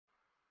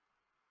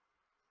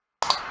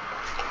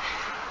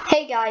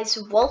Guys,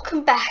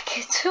 welcome back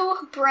to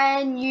a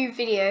brand new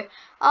video.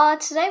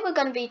 Today we're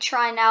going to be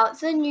trying out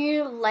the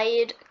new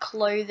layered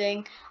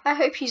clothing. I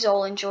hope you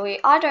all enjoy it.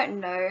 I don't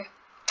know.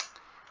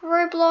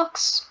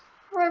 Roblox,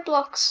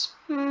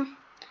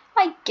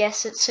 I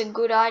guess it's a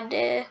good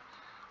idea.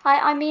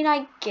 I mean,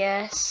 I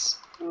guess.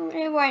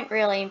 It won't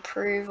really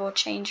improve or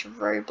change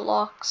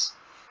Roblox.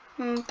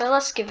 But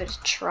let's give it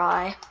a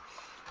try.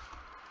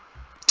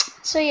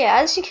 So yeah,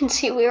 as you can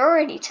see, we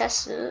already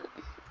tested it.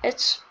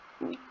 It's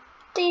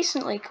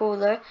decently cool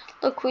though.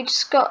 Look, we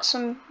just got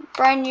some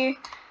brand new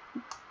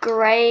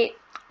grey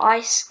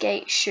ice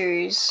skating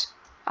shoes.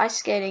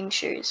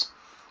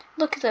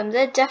 Look at them,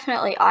 they're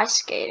definitely ice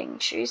skating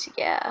shoes,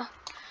 yeah.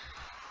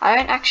 I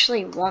don't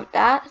actually want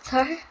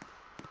that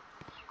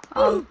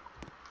though.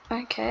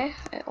 Okay,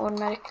 it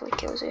automatically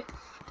kills you.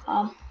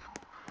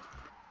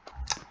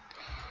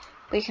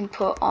 We can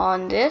put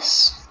on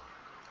this.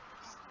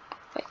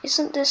 Wait,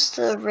 isn't this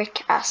the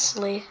Rick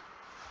Astley?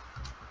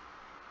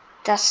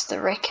 That's the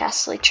Rick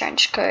Astley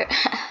trench coat.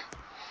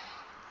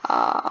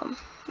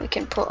 We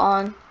can put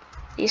on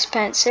these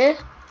pants here.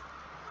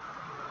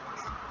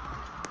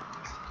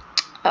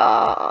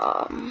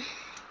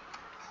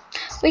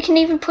 We can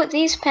even put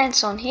these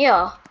pants on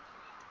here.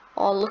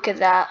 Oh, look at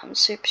that, I'm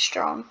super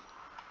strong.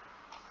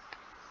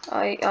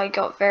 I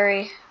got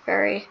very,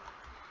 very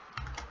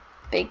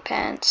big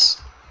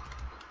pants.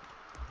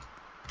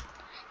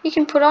 You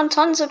can put on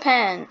tons of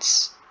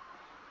pants.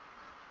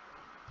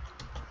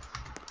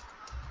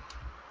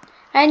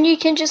 And you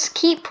can just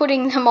keep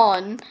putting them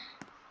on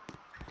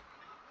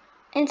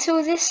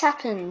until this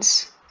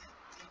happens.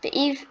 But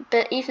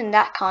even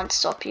that can't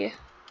stop you.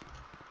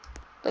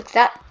 Look,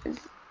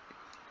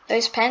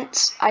 those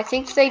pants, I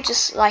think they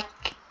just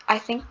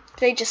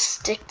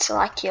stick to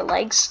like your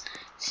legs.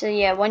 So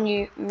yeah, when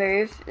you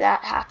move,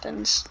 that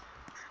happens.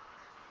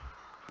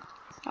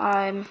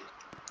 I'm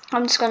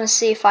just gonna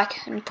see if I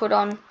can put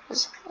on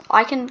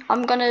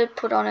I'm gonna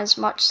put on as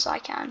much as I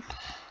can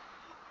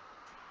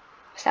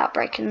without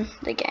breaking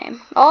the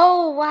game.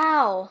 Oh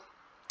wow!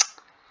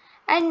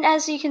 And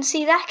as you can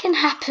see, that can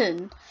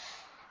happen.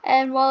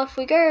 And well, if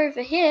we go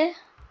over here,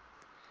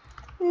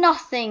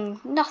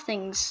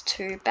 nothing's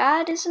too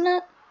bad, isn't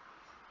it?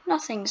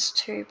 Nothing's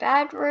too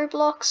bad,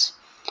 Roblox.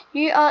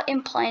 You are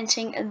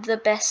implanting the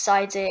best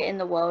idea in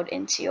the world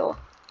into your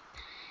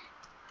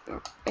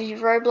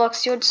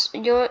Roblox.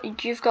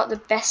 You've got the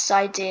best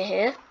idea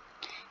here.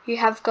 You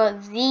have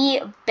got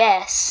the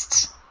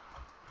best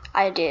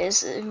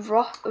ideas.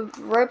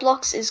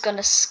 Roblox is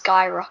gonna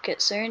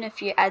skyrocket soon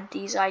if you add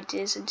these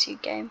ideas into your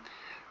game.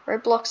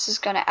 Roblox is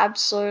gonna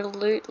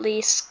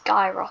absolutely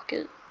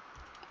skyrocket.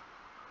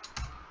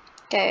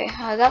 Okay,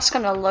 that's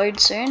gonna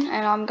load soon,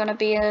 and I'm gonna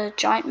be a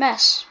giant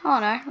mess. Oh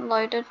no,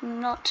 loaded,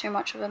 not too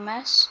much of a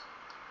mess.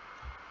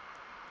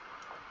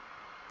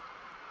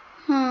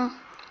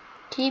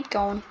 Keep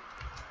going.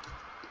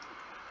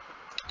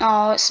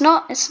 Oh, it's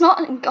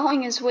not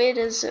going as weird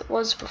as it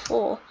was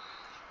before.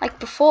 Like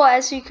before,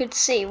 as you could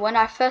see, when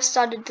I first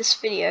started this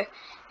video,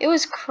 it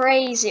was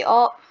crazy.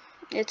 Oh,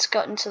 it's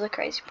gotten to the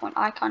crazy point.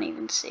 I can't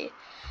even see.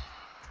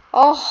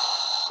 Oh,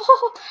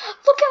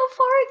 look how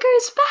far it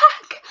goes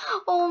back.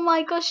 Oh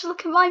my gosh,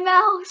 look at my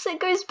mouse. It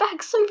goes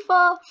back so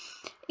far.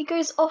 It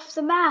goes off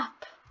the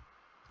map.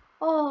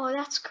 Oh,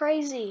 that's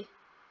crazy.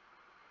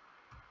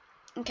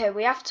 Okay,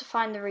 we have to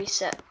find the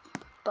reset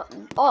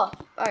button. Oh,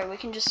 we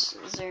can just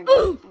zoom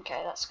in.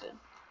 Okay, that's good.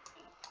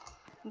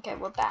 Okay,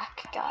 we're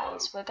back,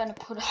 guys. We're gonna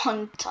put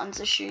on tons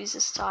of shoes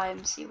this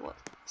time. See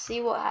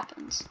what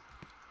happens.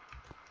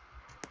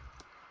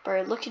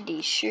 Bro, look at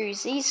these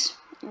shoes. These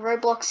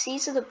Roblox,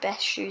 these are the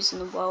best shoes in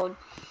the world.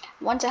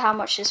 I wonder how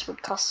much this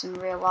would cost in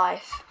real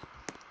life.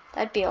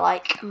 That'd be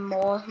like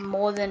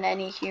more than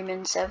any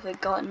humans ever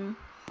gotten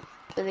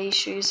for these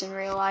shoes in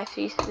real life.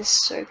 This is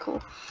so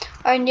cool.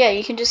 Oh, and yeah,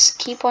 you can just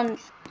keep on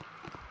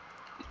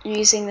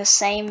using the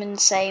same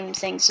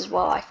things as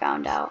well, I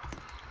found out.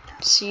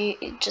 So you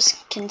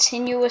just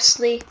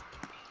continuously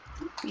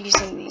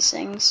using these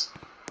things.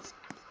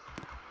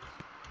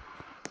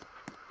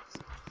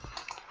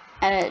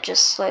 And it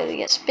just slowly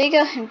gets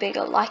bigger and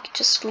bigger. Like,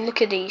 just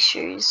look at these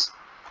shoes.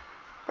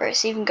 Bro,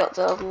 it's even got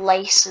the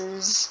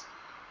laces.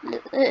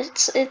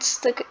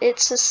 It's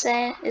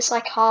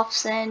like half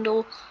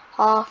sandal,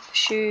 half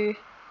shoe.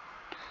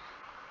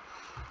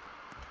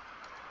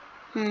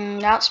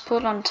 Now let's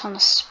put on a ton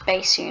of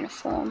space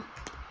uniform.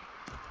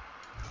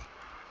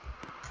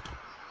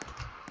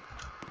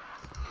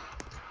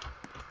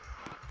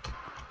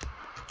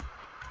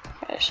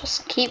 Let's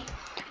just keep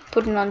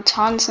putting on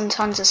tons and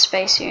tons of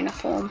space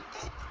uniform.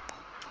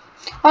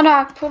 Oh no,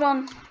 I put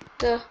on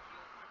the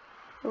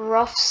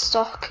rough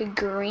stock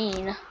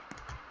green.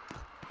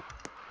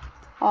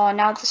 Oh,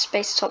 now the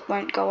space top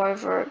won't go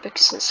over it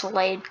because it's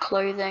layered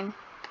clothing.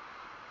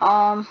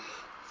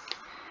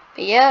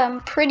 But yeah,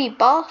 I'm pretty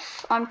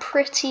buff.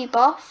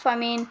 I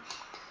mean,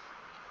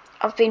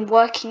 I've been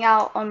working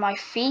out on my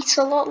feet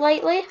a lot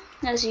lately.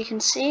 As you can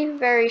see,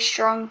 very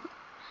strong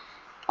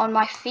on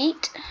my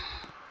feet.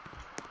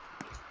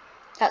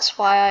 That's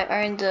why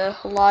I own the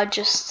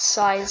largest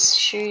size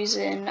shoes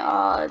in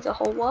the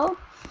whole world.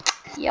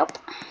 Yep,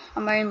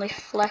 I'm only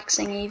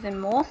flexing even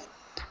more.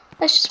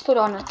 Let's just put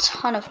on a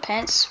ton of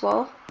pants as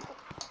well.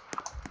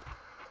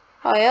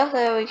 Oh yeah,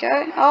 there we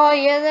go. Oh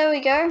yeah, there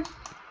we go.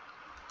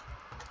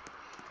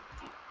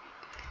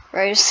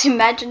 Bro, just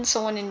imagine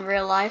someone in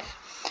real life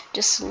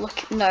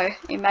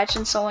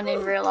imagine someone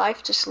in real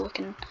life just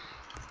looking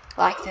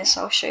like this.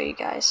 I'll show you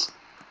guys.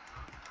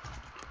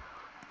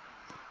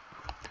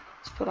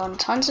 Let's put on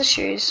tons of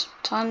shoes.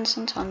 Tons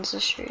and tons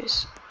of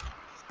shoes.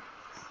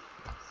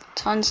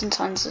 Tons and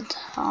tons and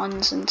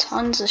tons and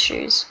tons of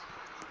shoes.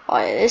 Oh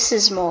yeah, this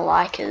is more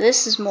like it.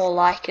 This is more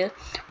like it.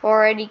 We're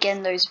already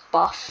getting those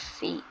buff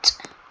feet.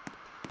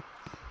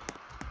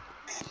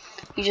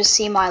 You just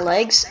see my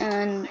legs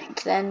and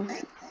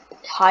then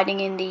hiding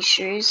in these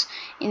shoes,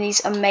 in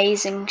these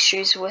amazing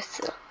shoes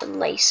with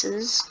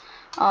laces.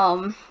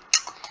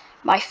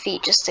 My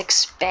feet just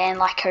expand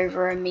like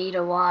over a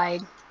meter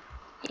wide.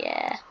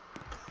 Yeah.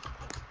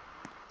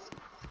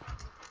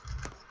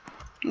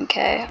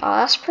 Okay, oh,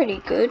 that's pretty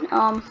good.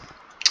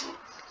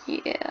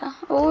 Yeah.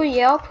 Oh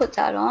yeah, I'll put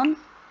that on.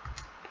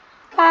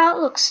 Ah, it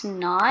looks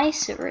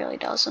nice. It really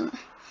doesn't.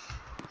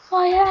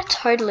 Oh yeah, it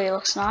totally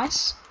looks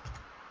nice.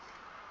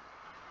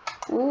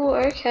 Ooh,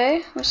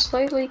 okay, we're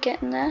slowly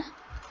getting there.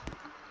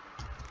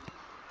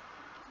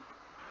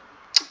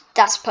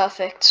 That's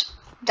perfect.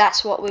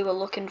 That's what we were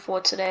looking for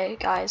today,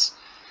 guys.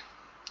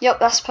 Yep,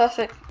 that's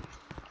perfect.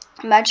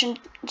 Imagine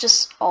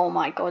just, oh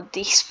my god,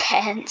 these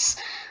pants.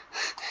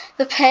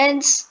 The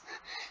pants.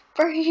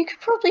 Bro, you could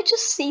probably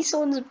just see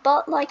someone's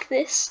butt like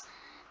this.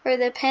 Bro,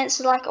 their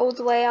pants are like all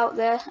the way out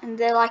there and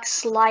they're like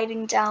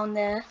sliding down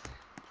there.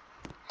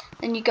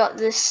 Then you got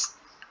this,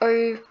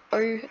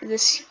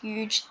 this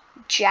huge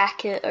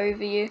jacket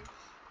over you.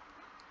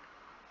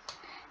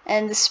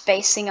 And the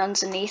spacing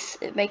underneath,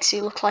 it makes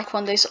you look like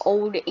one of those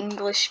old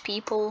English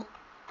people.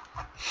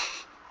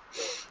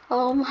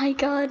 Oh my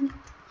god.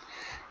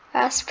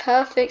 That's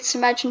perfect.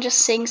 Imagine just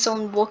seeing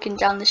someone walking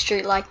down the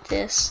street like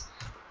this.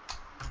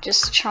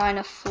 Just trying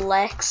to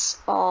flex.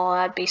 Oh,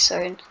 that'd be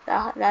so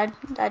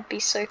that'd be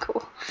so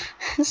cool.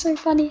 So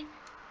funny.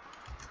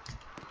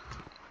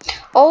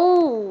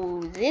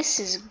 Oh, this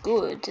is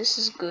good. This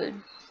is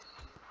good.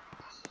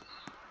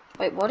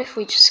 Wait, what if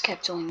we just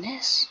kept doing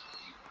this?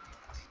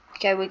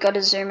 Okay, we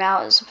gotta zoom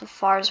out as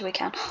far as we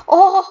can.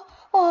 Oh,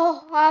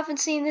 I haven't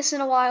seen this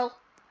in a while.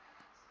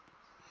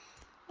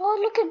 Oh,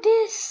 look at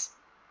this.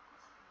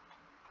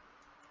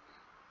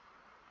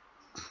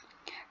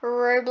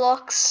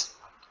 Roblox.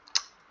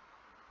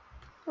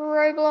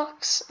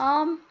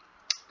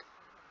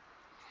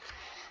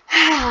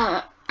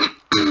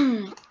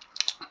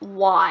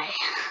 Why?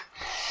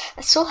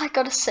 That's all I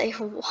gotta say.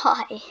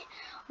 Why?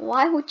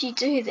 Why would you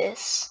do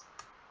this?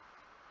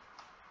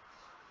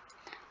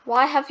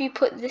 Why have you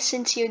put this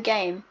into your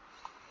game?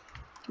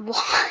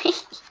 Why?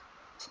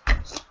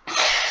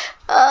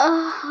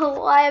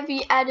 Why have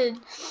you added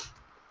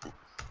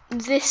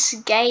this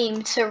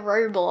game to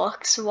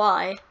Roblox?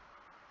 Why?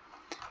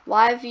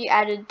 Why have you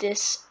added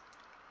this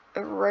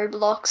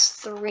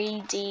Roblox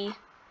 3D?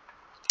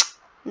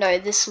 No,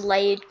 this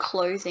layered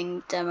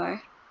clothing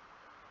demo.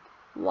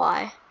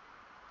 Why?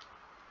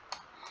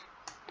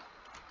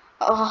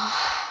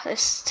 Oh,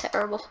 this is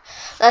terrible.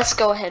 Let's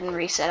go ahead and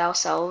reset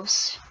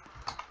ourselves.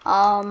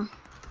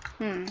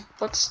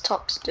 What's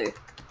tops do?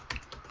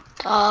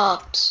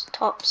 Tops.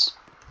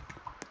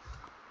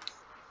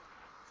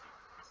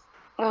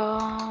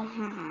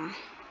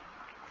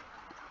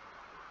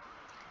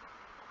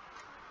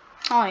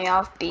 Oh yeah,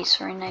 I've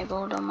beta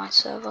enabled on my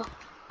server,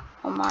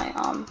 on my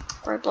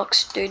Roblox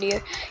studio.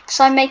 Cause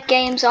I make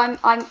games. I'm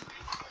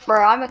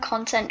a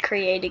content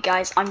creator,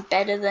 guys. I'm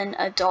better than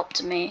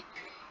Adopt Me.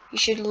 You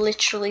should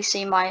literally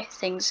see my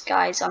things,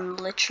 guys. I'm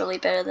literally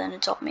better than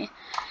Adopt Me.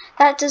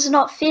 That does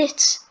not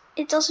fit.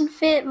 It doesn't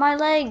fit my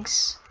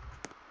legs.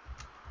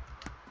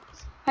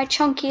 My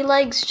chunky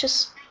legs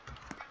just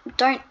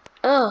don't.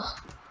 Ugh.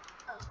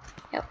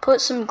 Yeah,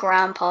 put some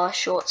grandpa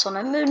shorts on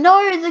him. No,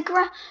 not even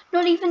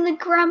the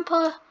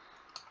grandpa.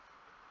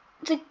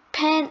 The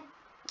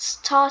pants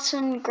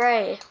tartan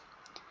grey.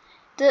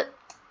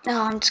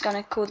 I'm just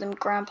gonna call them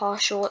grandpa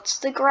shorts.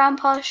 The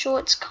grandpa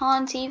shorts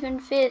can't even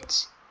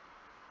fit.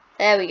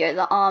 There we go.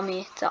 The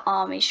army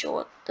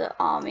short. The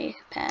army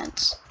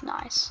pants.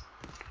 Nice.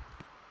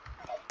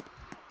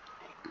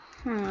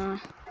 What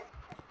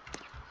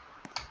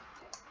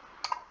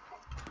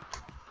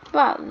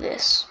about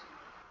this?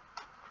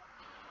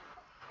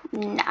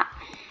 Nah.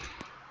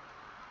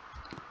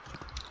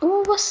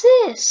 Ooh, what's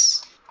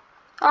this?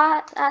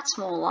 That's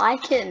more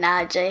like it.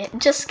 Nah, Jay.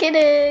 Just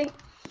kidding.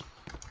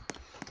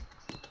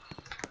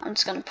 I'm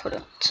just gonna put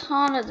a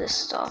ton of this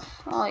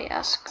stuff. Oh yeah,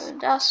 that's good.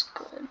 That's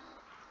good.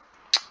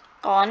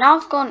 Oh, now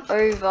I've gone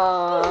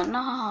over.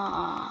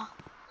 Nah.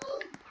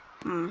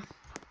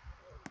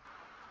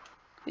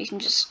 We can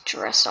just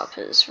dress up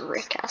as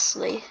Rick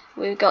Astley.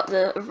 We've got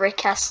the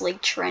Rick Astley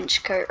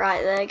trench coat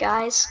right there,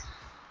 guys.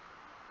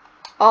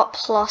 Oh,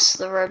 plus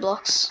the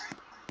Roblox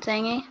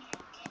thingy.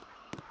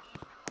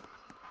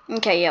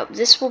 Okay, yep,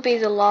 this will be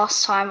the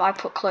last time I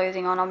put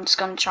clothing on. I'm just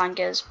going to try and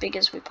get as big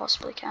as we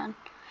possibly can.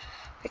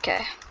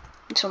 Okay,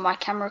 until my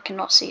camera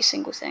cannot see a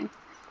single thing.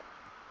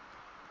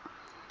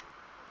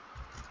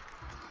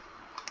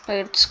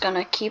 We're just going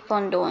to keep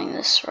on doing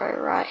this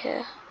right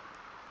here.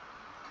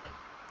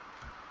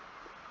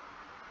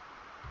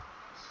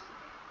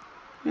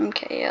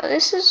 Okay, yeah,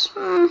 this is...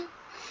 we're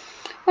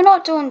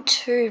not doing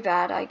too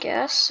bad, I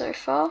guess, so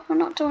far. We're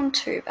not doing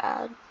too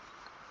bad.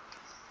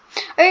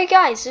 Okay,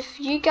 guys, if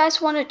you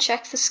guys want to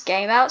check this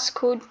game out, it's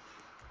called...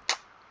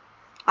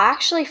 I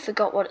actually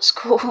forgot what it's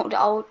called.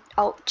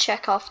 I'll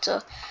check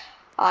after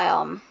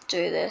I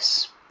do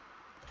this.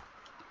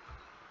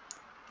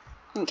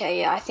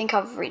 Okay, yeah, I think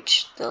I've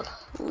reached the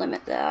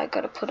limit there. I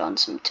gotta put on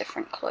some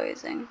different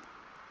clothing.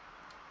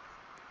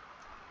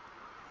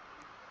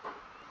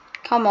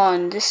 Come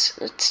on,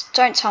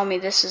 don't tell me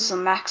this is the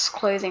max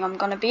clothing I'm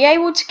gonna be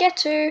able to get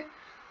to.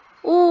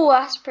 Ooh,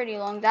 that's pretty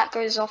long. That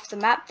goes off the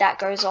map. That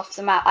goes off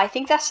the map. I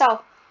think that's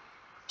our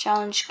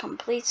challenge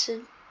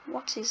completed.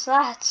 What is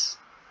that?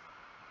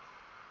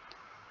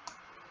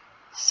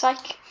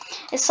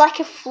 It's like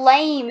a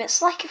flame.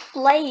 It's like a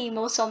flame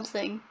or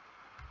something.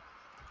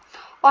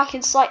 Oh, I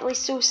can slightly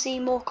still see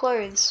more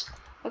clothes.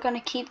 We're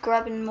gonna keep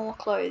grabbing more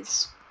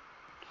clothes.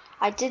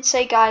 I did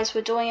say, guys,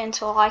 we're doing it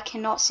until I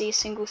cannot see a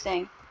single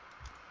thing.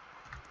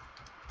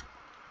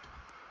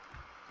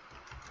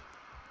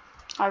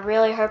 I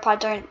really hope I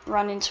don't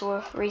run into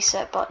a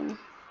reset button.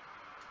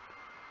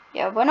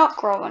 Yeah, we're not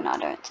growing, I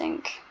don't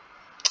think.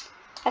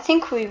 I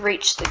think we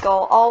reached the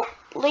goal. I'll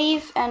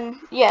leave and,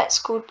 yeah, it's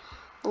called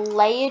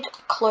Layered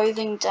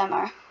Clothing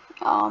Demo.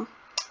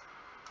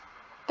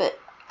 But,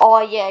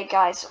 oh yeah,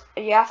 guys,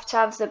 you have to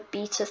have the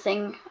beta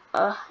thing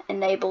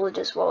enabled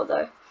as well,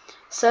 though.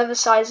 Server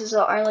sizes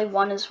are only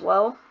 1 as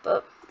well,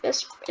 but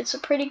it's a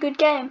pretty good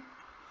game.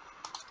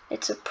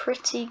 It's a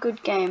pretty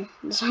good game.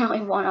 There's only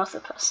 1 other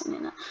person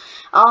in it.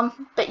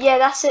 But yeah,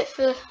 that's it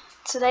for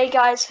today,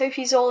 guys. Hope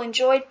you all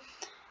enjoyed.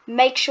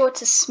 Make sure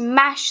to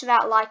smash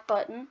that like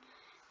button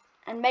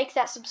and make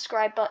that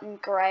subscribe button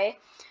grey.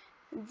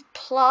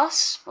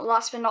 Plus,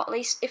 last but not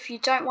least, if you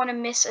don't want to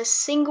miss a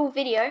single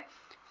video,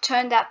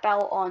 turn that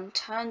bell on.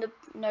 Turn the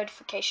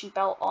notification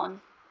bell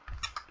on.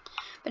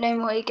 But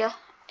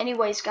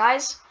anyways,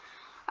 guys,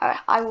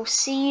 I will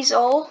see you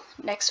all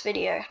next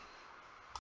video.